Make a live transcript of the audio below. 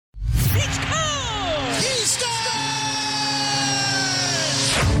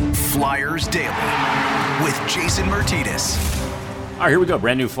Flyers Daily with Jason Myrtetus. All right, here we go.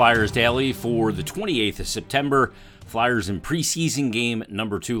 Brand new Flyers Daily for the 28th of September. Flyers in preseason game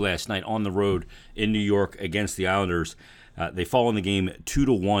number 2 last night on the road in New York against the Islanders. They fall in the game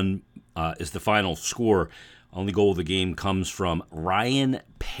 2-1 is the final score. Only goal of the game comes from Ryan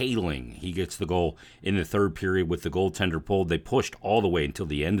Poehling. He gets the goal in the third period with the goaltender pulled. They pushed all the way until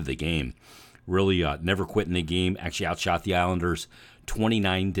the end of the game. Really never quit in the game. Actually outshot the Islanders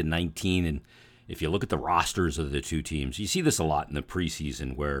 29-19. And if you look at the rosters of the two teams, you see this a lot in the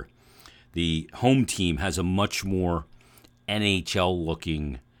preseason where the home team has a much more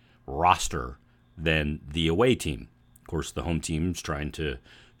NHL-looking roster than the away team. Of course, the home team's trying to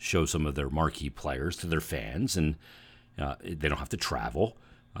show some of their marquee players to their fans, and they don't have to travel.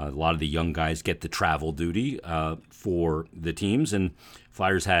 A lot of the young guys get the travel duty for the teams, and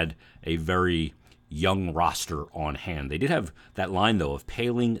Flyers had a very young roster on hand. They did have that line, though, of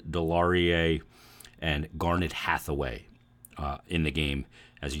Poehling, Delarier, and Garnet Hathaway in the game.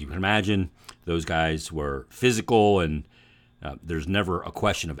 As you can imagine, those guys were physical, and there's never a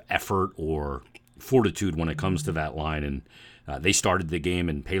question of effort or fortitude when it comes to that line. And they started the game,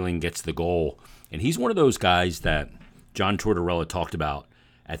 and Poehling gets the goal. And he's one of those guys that John Tortorella talked about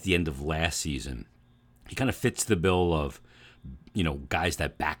at the end of last season. He kind of fits the bill of, guys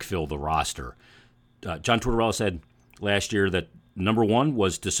that backfill the roster. John Tortorella said last year that number one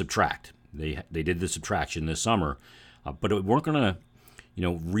was to subtract. They did the subtraction this summer, but it weren't going to,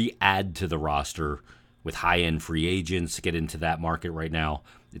 re-add to the roster with high-end free agents, get into that market right now.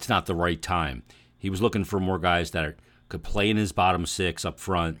 It's not the right time. He was looking for more guys that could play in his bottom six up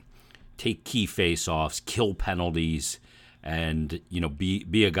front, take key face-offs, kill penalties, and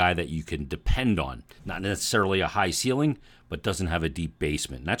be a guy that you can depend on. Not necessarily a high ceiling, but doesn't have a deep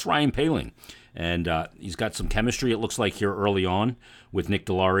basement. And that's Ryan Poehling. And he's got some chemistry, it looks like, here early on with Nick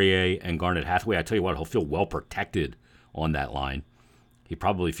Delarier and Garnet Hathaway. I tell you what, he'll feel well protected on that line. He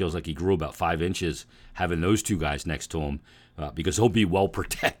probably feels like he grew about 5 inches having those two guys next to him because he'll be well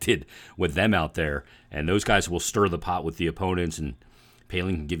protected with them out there. And those guys will stir the pot with the opponents, and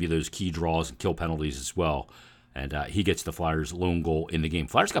Poehling can give you those key draws and kill penalties as well. And he gets the Flyers' lone goal in the game.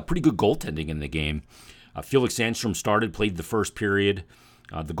 Flyers got pretty good goaltending in the game. Felix Sandstrom played the first period.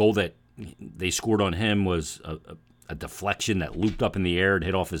 The goal that they scored on him was a deflection that looped up in the air and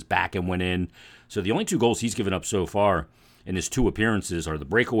hit off his back and went in. So the only 2 goals he's given up so far in his 2 appearances are the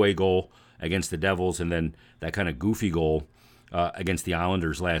breakaway goal against the Devils and then that kind of goofy goal against the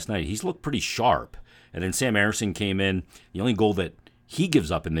Islanders last night. He's looked pretty sharp. And then Sam Ersson came in. The only goal that he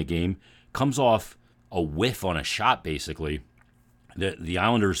gives up in the game comes off a whiff on a shot, basically. The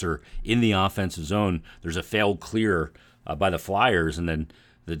Islanders are in the offensive zone. There's a failed clear by the Flyers, and then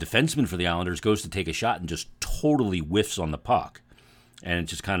the defenseman for the Islanders goes to take a shot and just totally whiffs on the puck. And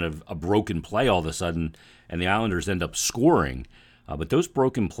it's just kind of a broken play all of a sudden, and the Islanders end up scoring. But those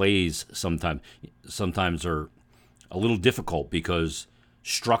broken plays sometimes are a little difficult because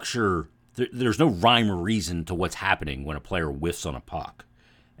structure, there's no rhyme or reason to what's happening when a player whiffs on a puck.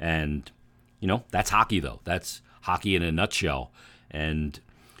 And, that's hockey, though. That's hockey in a nutshell. And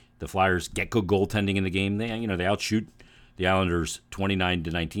the Flyers get good goaltending in the game. They outshoot the Islanders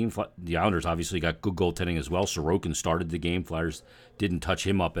 29-19. The Islanders obviously got good goaltending as well. Sorokin started the game. Flyers didn't touch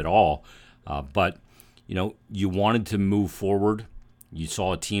him up at all. But, you wanted to move forward. You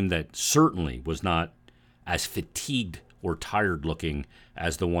saw a team that certainly was not as fatigued or tired looking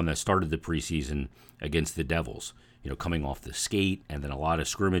as the one that started the preseason against the Devils. Coming off the skate and then a lot of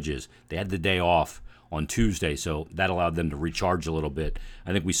scrimmages. They had the day off on Tuesday, so that allowed them to recharge a little bit.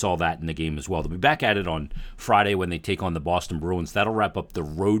 I think we saw that in the game as well. They'll be back at it on Friday when they take on the Boston Bruins. That'll wrap up the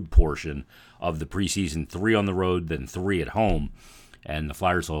road portion of the preseason. 3 on the road, then 3 at home. And the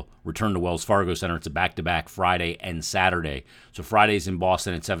Flyers will return to Wells Fargo Center. It's a back-to-back Friday and Saturday. So Friday's in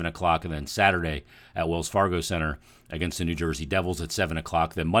Boston at 7 o'clock, and then Saturday at Wells Fargo Center against the New Jersey Devils at 7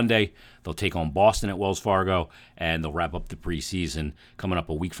 o'clock. Then Monday, they'll take on Boston at Wells Fargo, and they'll wrap up the preseason coming up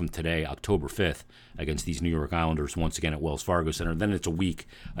a week from today, October 5th, against these New York Islanders once again at Wells Fargo Center. Then it's a week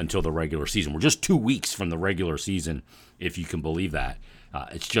until the regular season. We're just 2 weeks from the regular season, if you can believe that.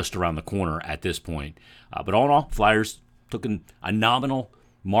 It's just around the corner at this point. But all in all, Flyers took a nominal,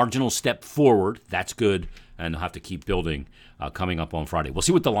 marginal step forward. That's good, and they'll have to keep building coming up on Friday. We'll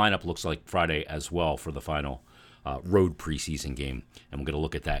see what the lineup looks like Friday as well for the final road preseason game, and we're going to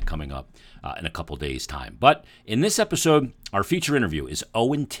look at that coming up in a couple days' time. But in this episode, our feature interview is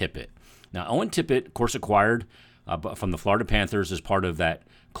Owen Tippett. Now, Owen Tippett, of course, acquired from the Florida Panthers as part of that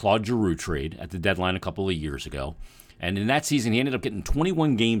Claude Giroux trade at the deadline a couple of years ago. And in that season, he ended up getting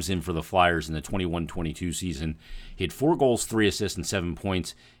 21 games in for the Flyers in the 21-22 season. He had 4 goals, 3 assists, and 7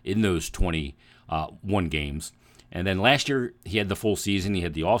 points in those 21 games. And then last year, he had the full season. He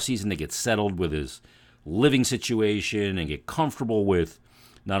had the offseason to get settled with his living situation and get comfortable with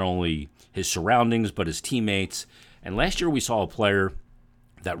not only his surroundings, but his teammates. And last year, we saw a player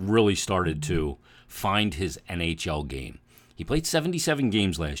that really started to find his NHL game. He played 77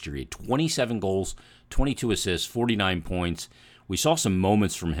 games last year. He had 27 goals, 22 assists, 49 points. We saw some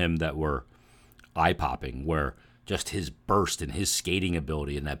moments from him that were eye-popping, where just his burst and his skating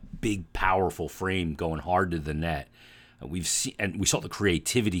ability and that big, powerful frame going hard to the net. We saw the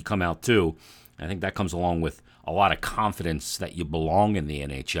creativity come out too. I think that comes along with a lot of confidence that you belong in the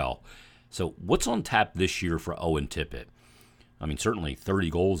NHL. So what's on tap this year for Owen Tippett? I mean, certainly 30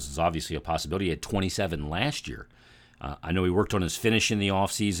 goals is obviously a possibility. He had 27 last year. I know he worked on his finish in the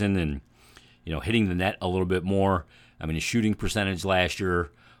offseason and, hitting the net a little bit more. I mean, his shooting percentage last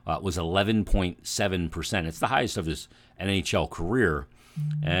year was 11.7%. It's the highest of his NHL career,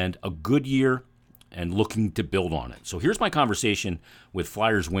 and a good year and looking to build on it. So here's my conversation with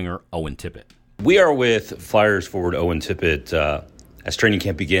Flyers winger Owen Tippett. We are with Flyers forward Owen Tippett as training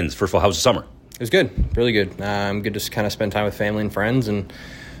camp begins. First of all, how was the summer? It was good, really good. Good to kind of spend time with family and friends, and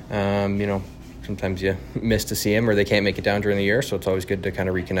sometimes you miss to see them or they can't make it down during the year, so it's always good to kind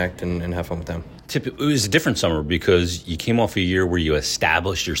of reconnect and have fun with them. It was a different summer because you came off a year where you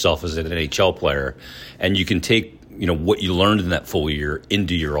established yourself as an NHL player, and you can take what you learned in that full year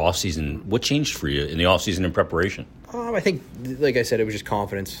into your offseason. What changed for you in the offseason in preparation? I think, like I said, it was just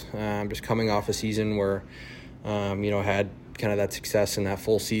confidence. Just coming off a season where, had kind of that success in that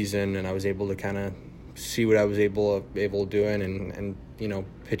full season, and I was able to kind of see what I was able doing and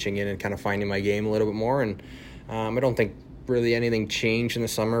pitching in and kind of finding my game a little bit more. And I don't think really anything changed in the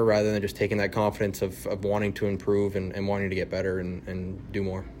summer, rather than just taking that confidence of wanting to improve and wanting to get better and do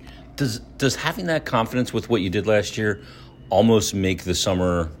more. Does having that confidence with what you did last year almost make the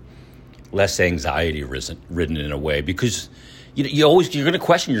summer less anxiety ridden in a way? Because you're going to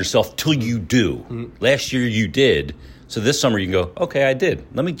question yourself till you do. Mm-hmm. Last year you did. So this summer you can go, okay, I did.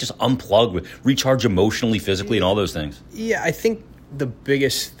 Let me just unplug, recharge emotionally, physically, and all those things. Yeah, I think the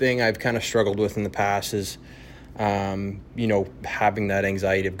biggest thing I've kind of struggled with in the past is, having that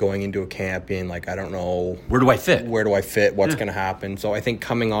anxiety of going into a camp being like, I don't know. Where do I fit? What's going to happen? So I think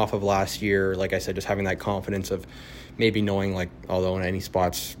coming off of last year, like I said, just having that confidence of maybe knowing, like, although in any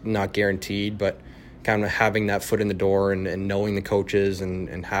spots not guaranteed, but kind of having that foot in the door and knowing the coaches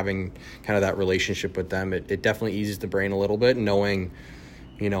and having kind of that relationship with them, it definitely eases the brain a little bit, knowing,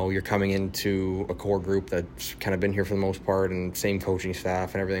 you're coming into a core group that's kind of been here for the most part and same coaching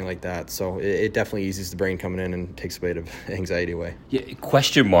staff and everything like that. So it definitely eases the brain coming in and takes a bit of anxiety away. Yeah,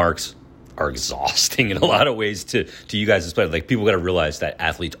 question marks are exhausting in a lot of ways to you guys as players. Like, people got to realize that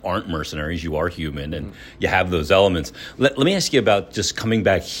athletes aren't mercenaries. You are human, and you have those elements. Let me ask you about just coming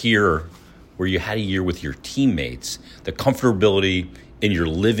back here where you had a year with your teammates, the comfortability in your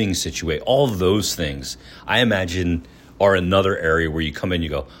living situation, all of those things, I imagine, are another area where you come in and you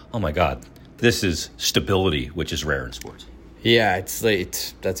go, oh my God, this is stability, which is rare in sports. Yeah, that's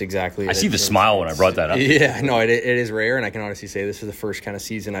exactly it. I see the smile when I brought that up. Yeah, no, it is rare, and I can honestly say this is the first kind of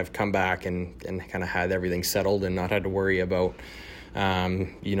season I've come back and kind of had everything settled and not had to worry about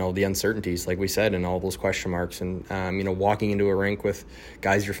the uncertainties, like we said, and all those question marks. And, walking into a rink with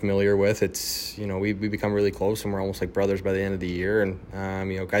guys you're familiar with, it's, we become really close, and we're almost like brothers by the end of the year.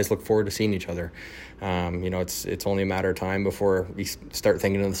 And, guys look forward to seeing each other. It's only a matter of time before we start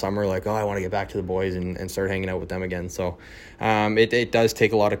thinking in the summer, like, oh, I want to get back to the boys and start hanging out with them again. So it does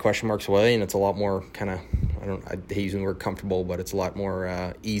take a lot of question marks away, and it's a lot more kind of, I hate using the word comfortable, but it's a lot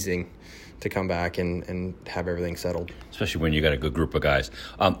more easing to come back and have everything settled. Especially when you got a good group of guys.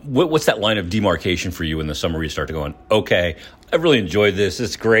 What's that line of demarcation for you in the summer where you start to go, okay, I really enjoyed this.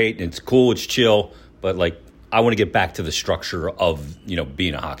 It's great. It's cool. It's chill. But, like, I want to get back to the structure of,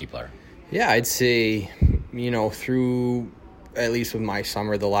 being a hockey player. Yeah, I'd say, through, at least with my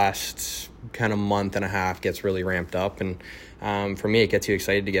summer, the last kind of month and a half gets really ramped up. And for me, it gets you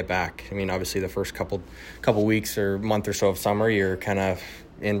excited to get back. I mean, obviously the first couple weeks or month or so of summer, you're kind of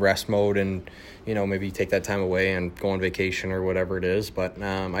in rest mode and, maybe you take that time away and go on vacation or whatever it is. But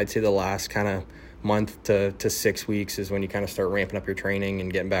I'd say the last kind of month to 6 weeks is when you kind of start ramping up your training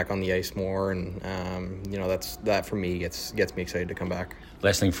and getting back on the ice more. And, that for me gets me excited to come back.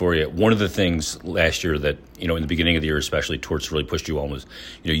 Last thing for you. One of the things last year that, in the beginning of the year especially, Torts really pushed you on was,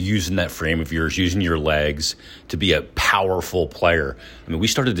 using that frame of yours, using your legs to be a powerful player. I mean, we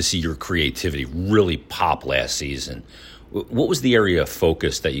started to see your creativity really pop last season. What was the area of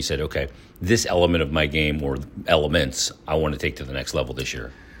focus that you said, okay, this element of my game or elements I want to take to the next level this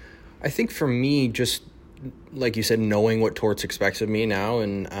year? I think for me, just like you said, knowing what Torts expects of me now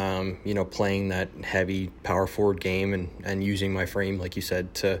and, playing that heavy power forward game and using my frame, like you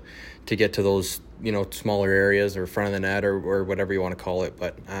said, to get to those, smaller areas or front of the net or whatever you want to call it.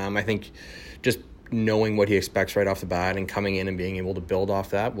 But I think just knowing what he expects right off the bat and coming in and being able to build off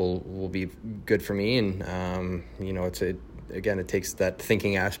that will be good for me. And, it takes that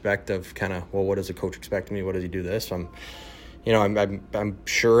thinking aspect of kind of, well, what does a coach expect of me? What does he do this? I'm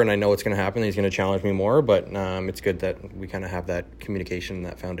sure and I know it's going to happen. He's going to challenge me more, but it's good that we kind of have that communication and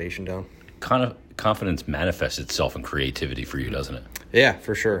that foundation down. Kind of confidence manifests itself in creativity for you, doesn't it? Yeah,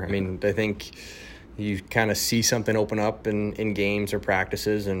 for sure. I mean, I think you kind of see something open up in games or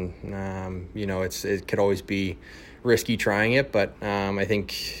practices, and it could always be risky trying it, but I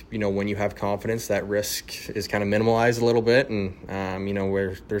think when you have confidence, that risk is kind of minimalized a little bit, and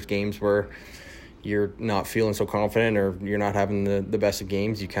where there's games where you're not feeling so confident or you're not having the best of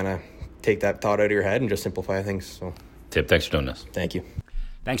games, you kind of take that thought out of your head and just simplify things. So, Tip, thanks for doing this. Thank you.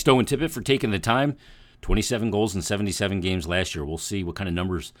 Thanks to Owen Tippett for taking the time. 27 goals in 77 games last year. We'll see what kind of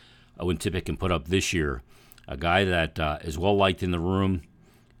numbers Owen Tippett can put up this year. A guy that is well-liked in the room,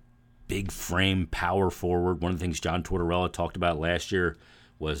 big frame, power forward. One of the things John Tortorella talked about last year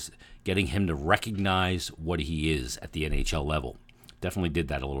was getting him to recognize what he is at the NHL level. Definitely did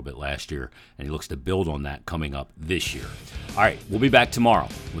that a little bit last year, and he looks to build on that coming up this year. All right, we'll be back tomorrow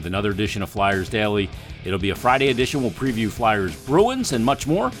with another edition of Flyers Daily. It'll be a Friday edition. We'll preview Flyers Bruins and much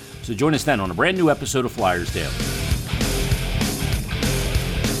more. So join us then on a brand new episode of Flyers Daily.